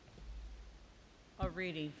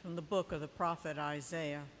reading from the book of the prophet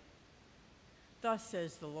Isaiah. Thus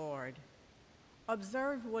says the Lord,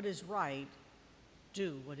 observe what is right,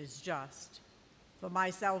 do what is just, for my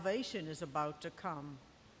salvation is about to come,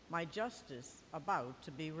 my justice about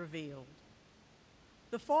to be revealed.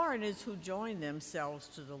 The foreigners who join themselves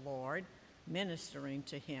to the Lord, ministering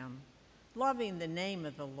to him, loving the name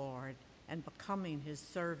of the Lord and becoming his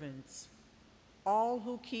servants, all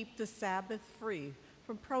who keep the Sabbath free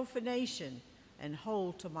from profanation and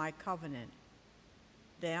hold to my covenant.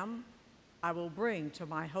 Them I will bring to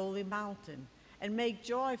my holy mountain and make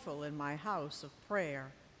joyful in my house of prayer.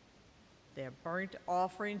 Their burnt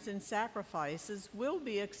offerings and sacrifices will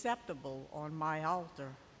be acceptable on my altar.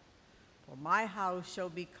 For my house shall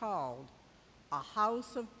be called a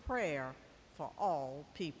house of prayer for all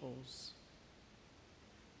peoples.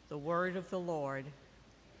 The word of the Lord.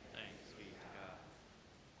 Thanks be to God.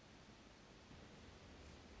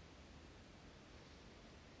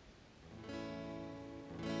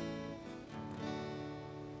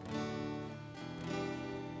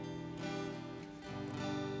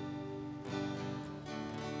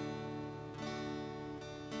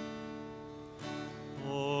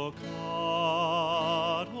 O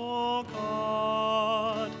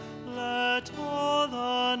God, let all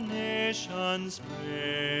the nations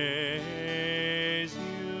praise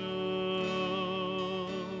you.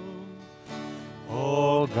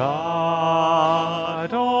 O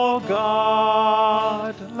God,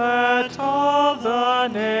 let all the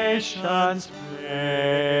nations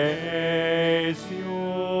praise you.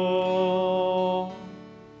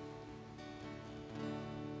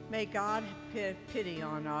 May God have pity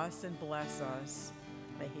on us and bless us.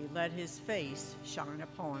 May he let his face shine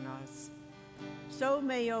upon us. So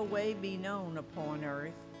may your way be known upon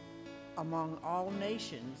earth, among all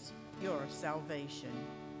nations, your salvation.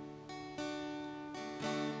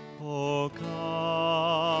 O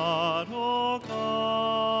God,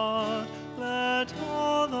 let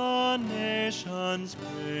all the nations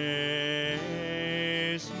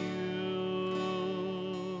praise you.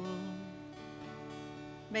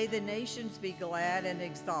 May the nations be glad and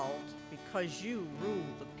exult, because you rule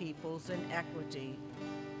the peoples in equity.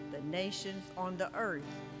 The nations on the earth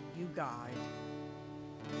you guide.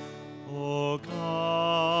 O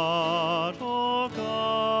God,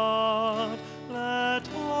 let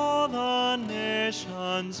all the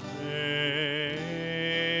nations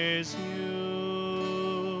praise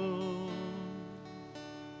you.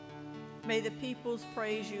 May the peoples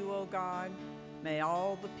praise you, O God. May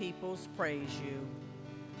all the peoples praise you.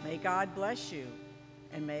 May God bless you,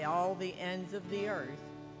 and may all the ends of the earth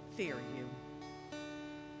fear you.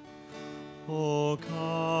 O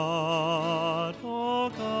God,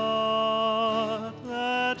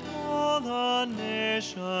 let all the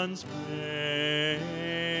nations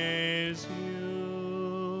praise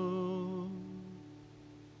you.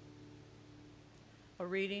 A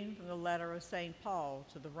reading from the letter of St. Paul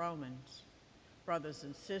to the Romans. Brothers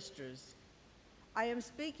and sisters, I am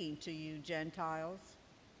speaking to you, Gentiles,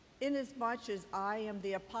 inasmuch as I am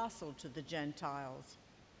the apostle to the Gentiles.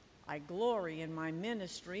 I glory in my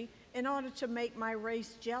ministry in order to make my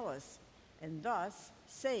race jealous and thus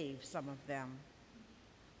save some of them.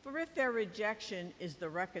 For if their rejection is the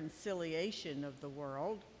reconciliation of the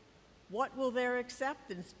world, what will their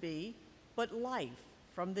acceptance be but life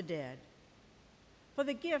from the dead? For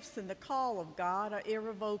the gifts and the call of God are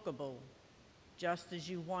irrevocable, just as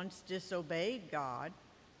you once disobeyed God,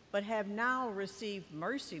 but have now received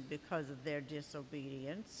mercy because of their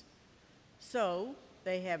disobedience. So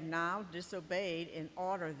they have now disobeyed in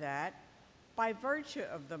order that, by virtue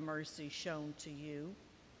of the mercy shown to you,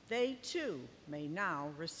 they too may now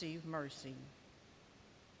receive mercy.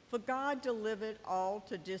 For God delivered all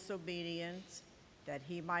to disobedience, that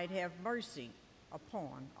he might have mercy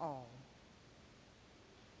upon all.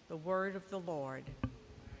 The word of the Lord.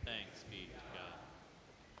 Thanks be to God.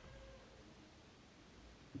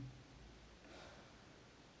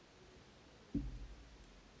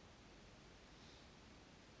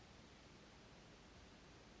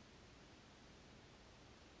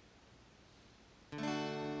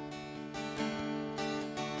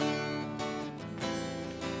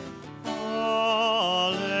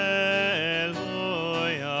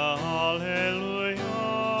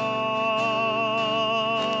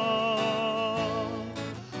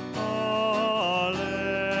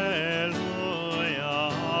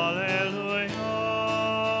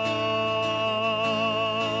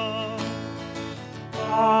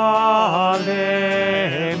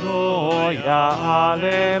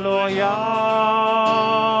 Alleluia.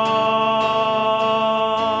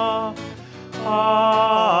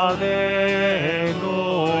 Alleluia.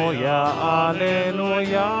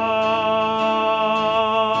 Alleluia.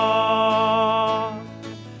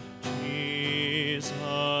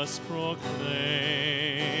 Jesus proclaimed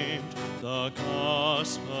the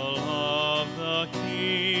gospel of the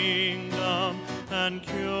kingdom and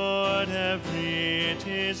cured every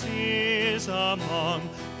disease among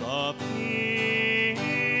the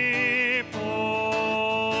people.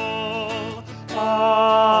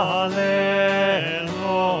 Alleluia.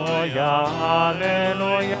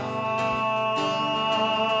 Alleluia.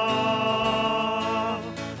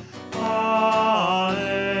 Alleluia.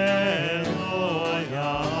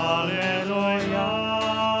 Alleluia.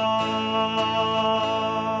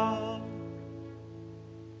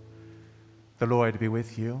 The Lord be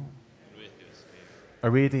with you. And with your spirit, A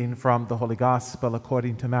reading from the Holy Gospel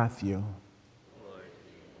according to Matthew. Lord.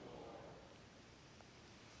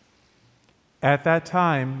 At that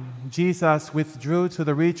time, Jesus withdrew to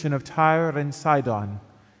the region of Tyre and Sidon.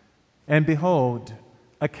 And behold,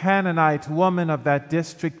 a Canaanite woman of that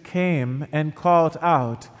district came and called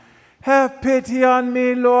out, "Have pity on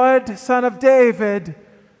me, Lord, Son of David.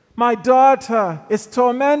 My daughter is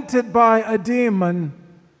tormented by a demon."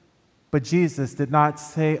 But Jesus did not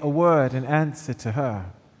say a word in answer to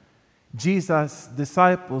her. Jesus'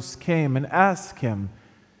 disciples came and asked him,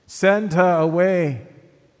 "Send her away,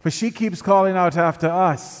 for she keeps calling out after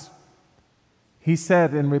us." He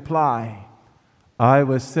said in reply, "I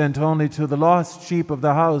was sent only to the lost sheep of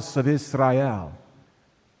the house of Israel."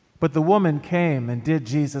 But the woman came and did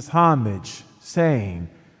Jesus homage, saying,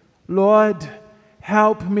 "Lord,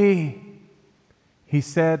 help me." He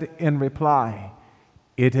said in reply,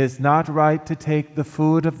 "It is not right to take the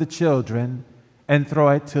food of the children and throw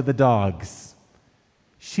it to the dogs."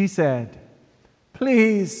 She said,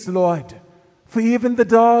 "Please, Lord, for even the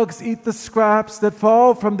dogs eat the scraps that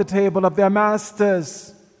fall from the table of their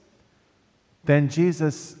masters." Then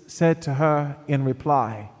Jesus said to her in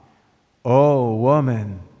reply, "O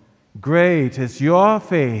woman, great is your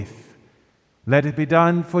faith. Let it be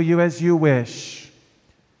done for you as you wish."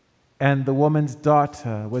 And the woman's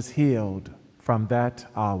daughter was healed from that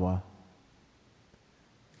hour.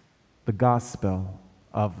 The Gospel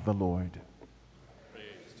of the Lord.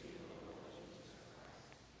 Praise to you, Lord Jesus.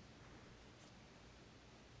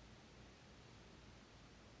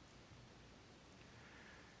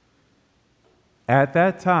 At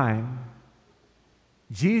that time,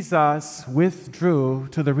 Jesus withdrew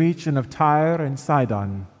to the region of Tyre and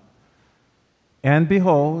Sidon. And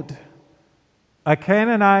behold, a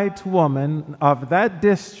Canaanite woman of that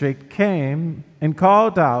district came and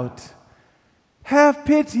called out, "Have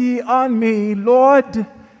pity on me, Lord,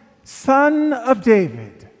 Son of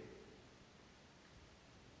David."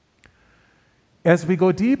 As we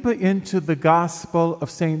go deeper into the Gospel of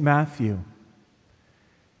St. Matthew,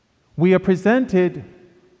 we are presented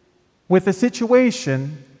with a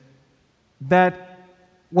situation that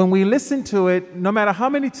when we listen to it, no matter how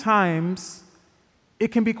many times,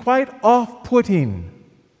 it can be quite off-putting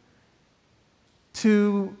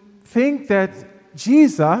to think that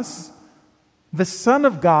Jesus, the Son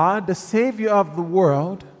of God, the Savior of the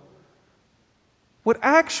world, would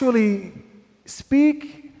actually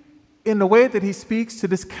speak in the way that he speaks to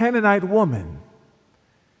this Canaanite woman.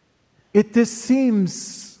 It just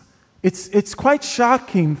seems, it's quite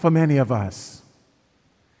shocking for many of us.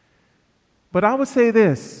 But I would say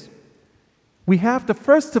this: we have to,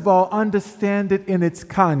 first of all, understand it in its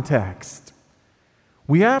context.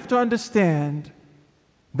 We have to understand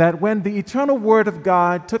that when the eternal Word of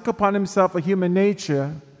God took upon himself a human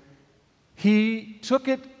nature, he took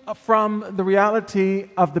it from the reality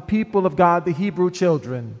of the people of God, the Hebrew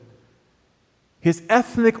children. His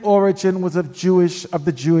ethnic origin was of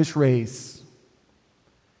the Jewish race.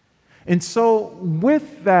 And so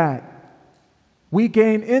with that, we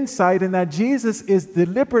gain insight in that Jesus is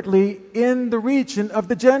deliberately in the region of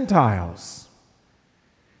the Gentiles.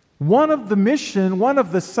 One of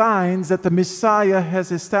the signs that the Messiah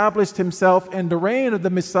has established himself and the reign of the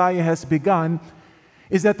Messiah has begun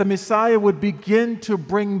is that the Messiah would begin to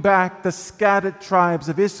bring back the scattered tribes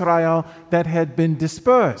of Israel that had been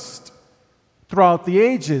dispersed throughout the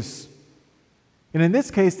ages. And in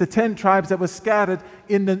this case, the 10 tribes that were scattered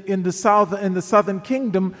in the southern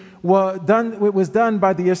kingdom was done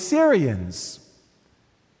by the Assyrians.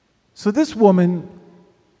 So this woman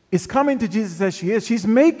is coming to Jesus as she is. She's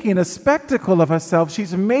making a spectacle of herself.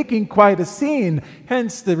 She's making quite a scene.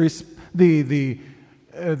 Hence the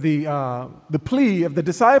plea of the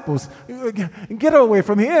disciples: "Get her away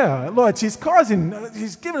from here, Lord. She's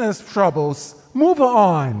giving us troubles. Move her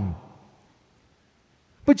on."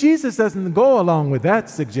 But Jesus doesn't go along with that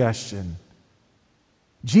suggestion.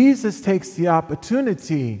 Jesus takes the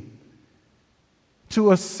opportunity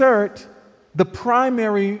to assert the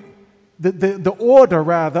primary, the order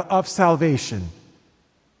rather, of salvation.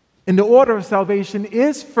 And the order of salvation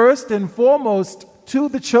is first and foremost to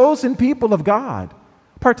the chosen people of God,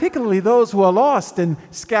 particularly those who are lost and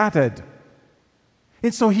scattered.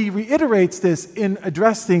 And so he reiterates this in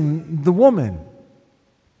addressing the woman.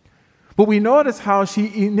 But we notice how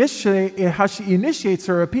she initiates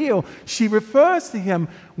her appeal. She refers to him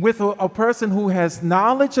with a person who has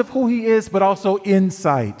knowledge of who he is, but also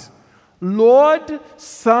insight. Lord,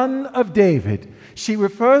 Son of David. She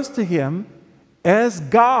refers to him as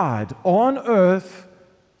God on earth,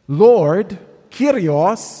 Lord,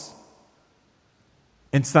 Kyrios,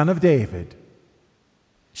 and Son of David.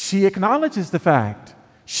 She acknowledges the fact.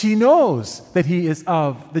 She knows that he is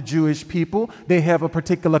of the Jewish people. They have a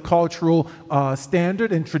particular cultural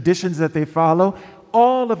standard and traditions that they follow.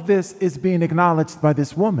 All of this is being acknowledged by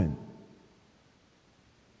this woman.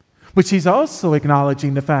 But she's also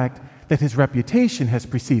acknowledging the fact that his reputation has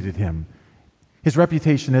preceded him. His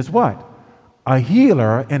reputation as what? A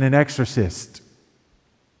healer and an exorcist.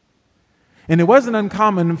 And it wasn't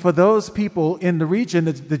uncommon for those people in the region,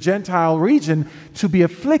 the Gentile region, to be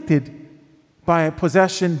afflicted by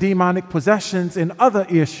possession, demonic possessions, and other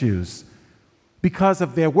issues because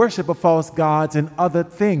of their worship of false gods and other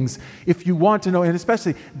things. If you want to know, and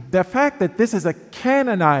especially the fact that this is a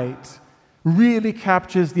Canaanite really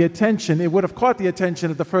captures the attention. It would have caught the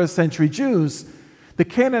attention of the first century Jews. The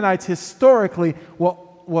Canaanites historically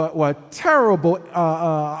were a terrible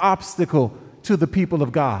obstacle to the people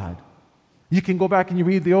of God. You can go back and you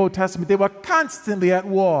read the Old Testament. They were constantly at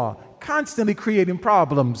war, constantly creating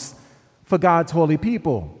problems for God's holy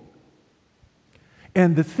people.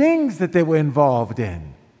 And the things that they were involved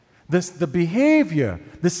in, the behavior,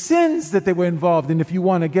 the sins that they were involved in, if you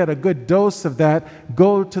want to get a good dose of that,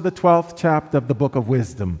 go to the 12th chapter of the book of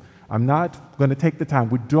Wisdom. I'm not going to take the time.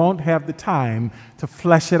 We don't have the time to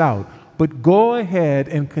flesh it out. But go ahead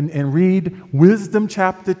and read Wisdom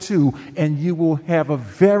chapter 2, and you will have a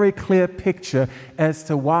very clear picture as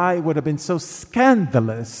to why it would have been so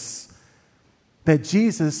scandalous that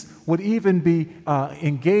Jesus would even be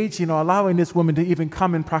engaging or allowing this woman to even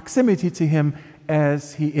come in proximity to him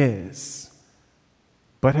as he is.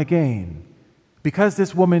 But again, because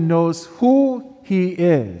this woman knows who he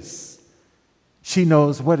is, she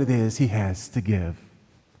knows what it is he has to give.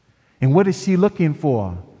 And what is she looking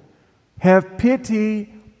for? Have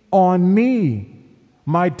pity on me.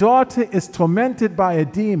 My daughter is tormented by a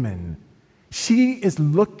demon. She is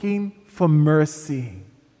looking for mercy.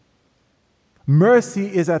 Mercy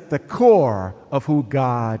is at the core of who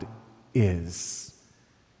God is.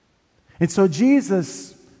 And so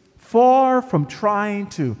Jesus, far from trying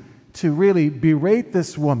to really berate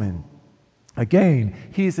this woman, again,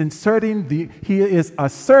 he is asserting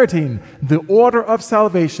the order of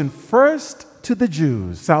salvation first to the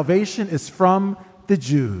Jews. Salvation is from the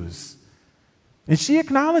Jews. And she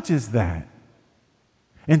acknowledges that.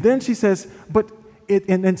 And then she says,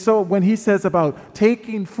 and so when he says about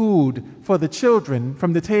taking food for the children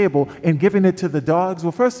from the table and giving it to the dogs,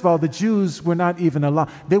 well, first of all, the Jews were not even allowed,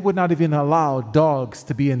 they would not even allow dogs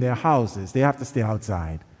to be in their houses. They have to stay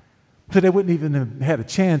outside. So they wouldn't even have had a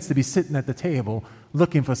chance to be sitting at the table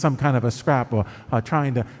looking for some kind of a scrap or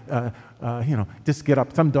trying to, just get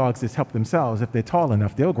up. Some dogs just help themselves. If they're tall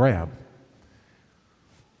enough, they'll grab.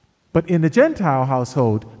 But in the Gentile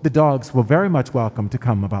household, the dogs were very much welcome to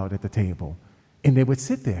come about at the table. And they would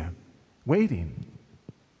sit there waiting.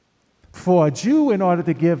 For a Jew, in order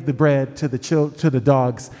to give the bread to the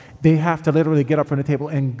dogs, they have to literally get up from the table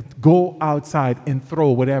and go outside and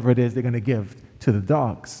throw whatever it is they're going to give to the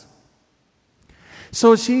dogs.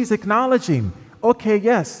 So she's acknowledging, okay,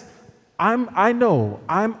 yes, I know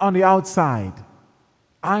I'm on the outside.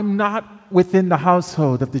 I'm not within the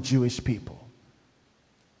household of the Jewish people.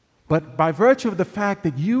 But by virtue of the fact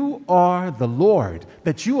that you are the Lord,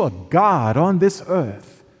 that you are God on this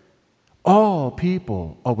earth, all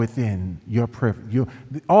people are within your privilege.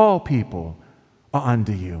 All people are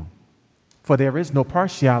under you. For there is no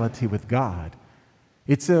partiality with God.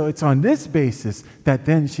 It's on this basis that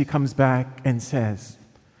then she comes back and says,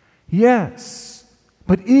 yes,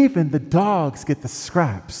 but even the dogs get the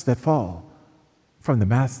scraps that fall from the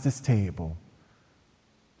master's table.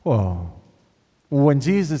 Whoa. When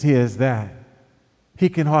Jesus hears that, he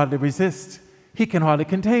can hardly resist. He can hardly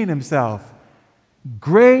contain himself.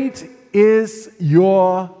 Great is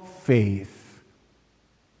your faith.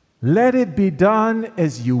 Let it be done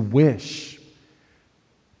as you wish.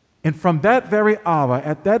 And from that very hour,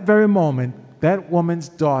 at that very moment, that woman's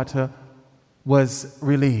daughter was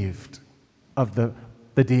relieved of the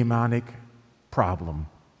demonic problem.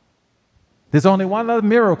 There's only one other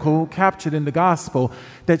miracle captured in the gospel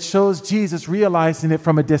that shows Jesus realizing it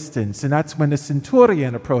from a distance, and that's when the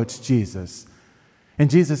centurion approached Jesus. And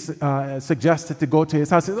Jesus suggested to go to his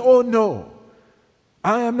house. He said, "Oh no,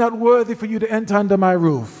 I am not worthy for you to enter under my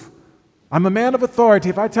roof. I'm a man of authority.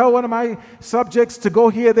 If I tell one of my subjects to go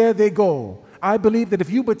here, there they go. I believe that if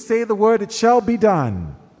you but say the word, it shall be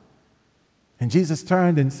done." And Jesus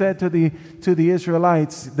turned and said to the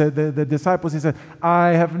Israelites, the disciples, he said, "I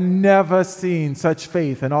have never seen such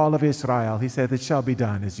faith in all of Israel." He said, "It shall be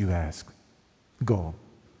done as you ask. Go."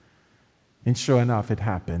 And sure enough, it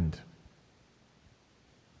happened.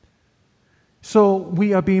 So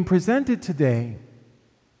we are being presented today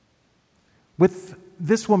with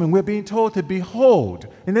this woman. We're being told to behold,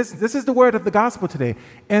 and this is the word of the gospel today,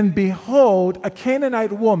 and behold, a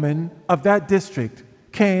Canaanite woman of that district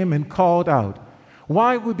came and called out.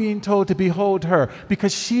 Why are we being told to behold her?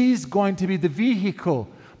 Because she's going to be the vehicle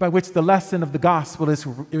by which the lesson of the gospel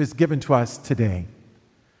is given to us today.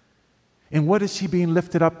 And what is she being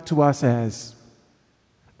lifted up to us as?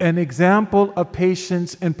 An example of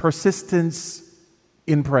patience and persistence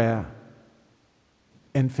in prayer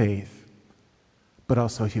and faith, but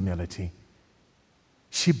also humility.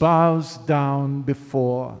 She bows down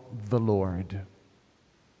before the Lord.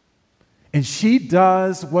 And she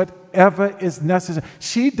does whatever is necessary.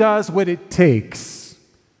 She does what it takes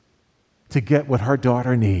to get what her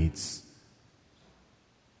daughter needs.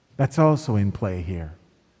 That's also in play here.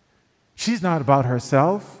 She's not about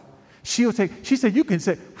herself. She said, "You can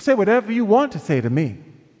say whatever you want to say to me.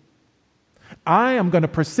 I am going to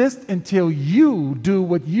persist until you do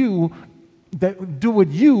what you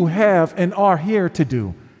have and are here to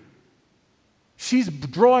do." She's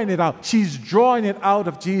drawing it out. She's drawing it out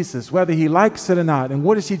of Jesus, whether he likes it or not. And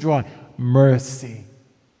what is she drawing? Mercy.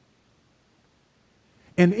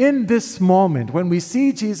 And in this moment, when we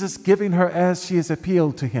see Jesus giving her as she has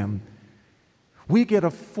appealed to him, we get a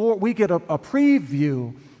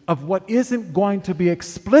preview of what isn't going to be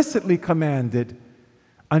explicitly commanded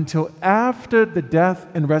until after the death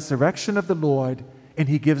and resurrection of the Lord, and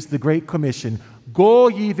he gives the Great Commission. "Go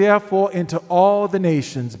ye therefore into all the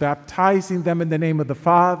nations, baptizing them in the name of the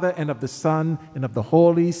Father and of the Son and of the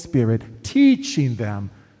Holy Spirit, teaching them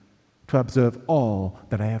to observe all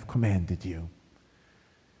that I have commanded you."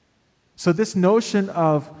 So this notion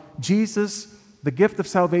of Jesus, the gift of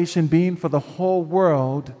salvation being for the whole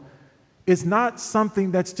world, is not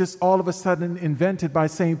something that's just all of a sudden invented by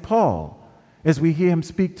St. Paul, as we hear him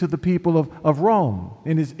speak to the people of Rome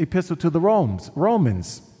in his epistle to the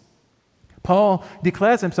Romans. Paul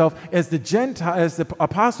declares himself as the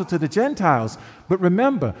apostle to the Gentiles. But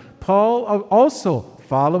remember, Paul also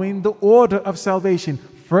following the order of salvation.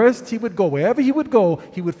 First, he would go, wherever he would go,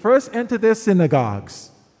 he would first enter their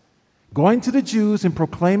synagogues, going to the Jews and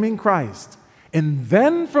proclaiming Christ. And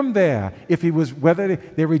then from there, whether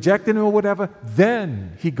they rejected him or whatever,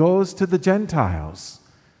 then he goes to the Gentiles.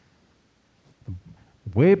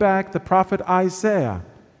 Way back, the prophet Isaiah,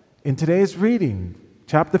 in today's reading,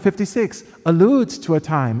 chapter 56, alludes to a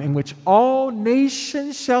time in which all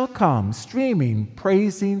nations shall come streaming,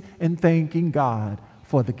 praising, and thanking God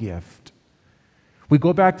for the gift. We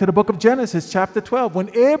go back to the book of Genesis, chapter 12,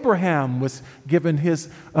 when Abraham was given his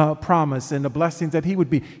promise and the blessings that he would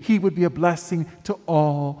be a blessing to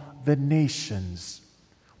all the nations.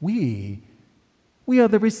 We are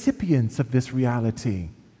the recipients of this reality.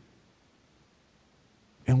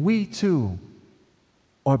 And we too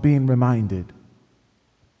are being reminded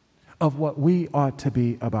of what we ought to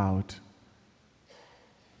be about.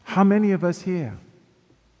 How many of us here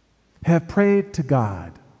have prayed to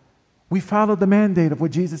God? We follow the mandate of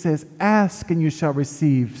what Jesus says: ask and you shall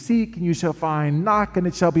receive, seek and you shall find, knock and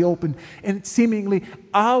it shall be opened. And seemingly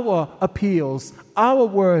our appeals, our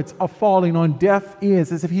words are falling on deaf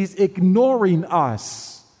ears as if he's ignoring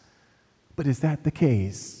us. But is that the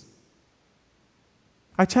case?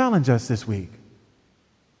 I challenge us this week.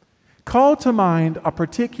 Call to mind a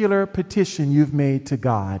particular petition you've made to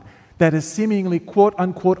God that is seemingly quote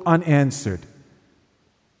unquote unanswered.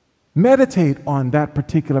 Meditate on that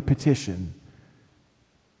particular petition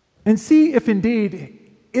and see if indeed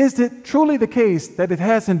is it truly the case that it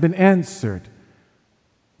hasn't been answered,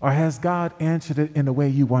 or has God answered it in a way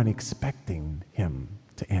you weren't expecting him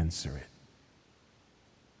to answer it.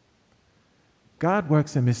 God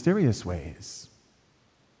works in mysterious ways.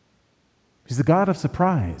 He's the God of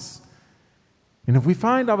surprise. And if we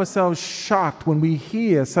find ourselves shocked when we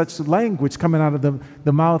hear such language coming out of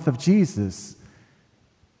the mouth of Jesus,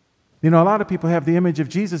 a lot of people have the image of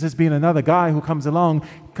Jesus as being another guy who comes along,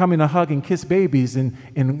 coming to hug and kiss babies and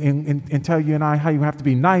tell you and I how you have to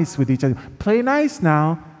be nice with each other. Play nice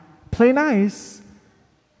now. play nice,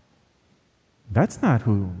 that's not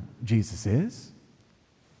who Jesus is.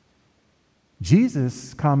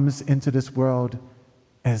 Jesus comes into this world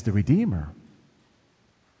as the Redeemer,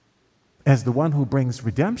 as the one who brings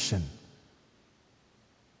redemption,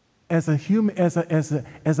 as a human, as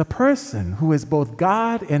a person who is both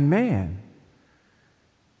God and man.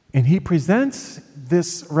 And he presents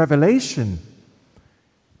this revelation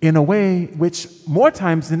in a way which, more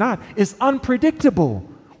times than not, is unpredictable.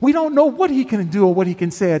 We don't know what he can do or what he can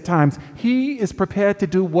say at times. He is prepared to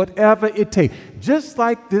do whatever it takes. Just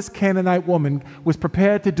like this Canaanite woman was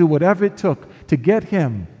prepared to do whatever it took to get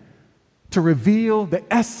him to reveal the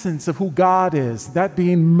essence of who God is, that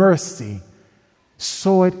being mercy.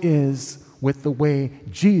 So it is with the way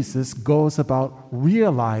Jesus goes about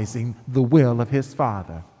realizing the will of his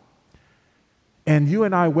Father. And you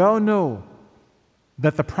and I well know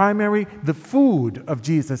that the food of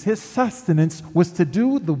Jesus, his sustenance, was to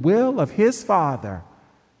do the will of his Father.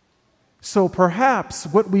 So perhaps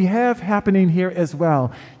what we have happening here as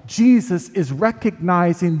well, Jesus is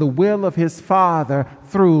recognizing the will of his Father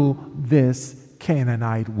through this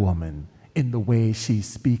Canaanite woman in the way she's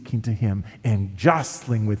speaking to him and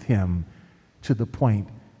jostling with him to the point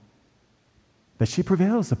that she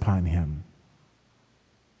prevails upon him.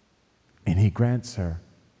 And he grants her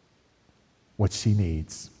what she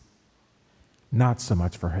needs, not so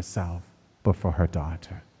much for herself, but for her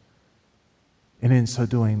daughter. And in so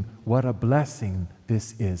doing, what a blessing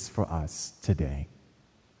this is for us today.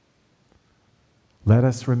 Let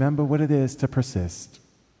us remember what it is to persist,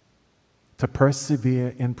 to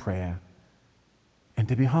persevere in prayer, and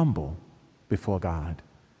to be humble before God.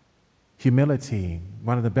 Humility,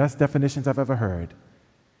 one of the best definitions I've ever heard.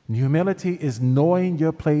 And humility is knowing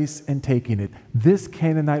your place and taking it. This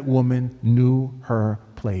Canaanite woman knew her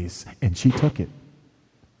place, and she took it.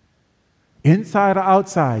 Inside or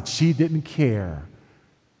outside, she didn't care.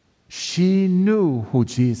 She knew who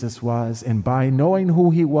Jesus was, and by knowing who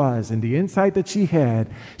he was and the insight that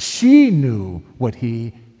she knew what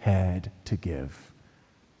he had to give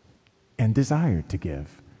and desired to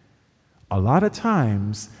give. A lot of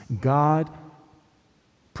times, God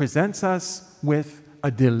presents us with a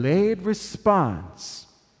delayed response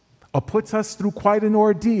or puts us through quite an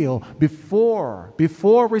ordeal before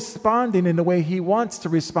responding in the way he wants to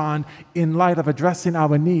respond in light of addressing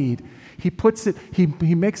our need.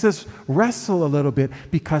 He makes us wrestle a little bit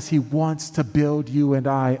because he wants to build you and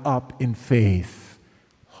I up in faith,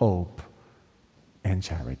 hope, and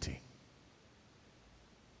charity.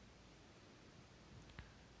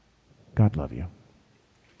 God love you.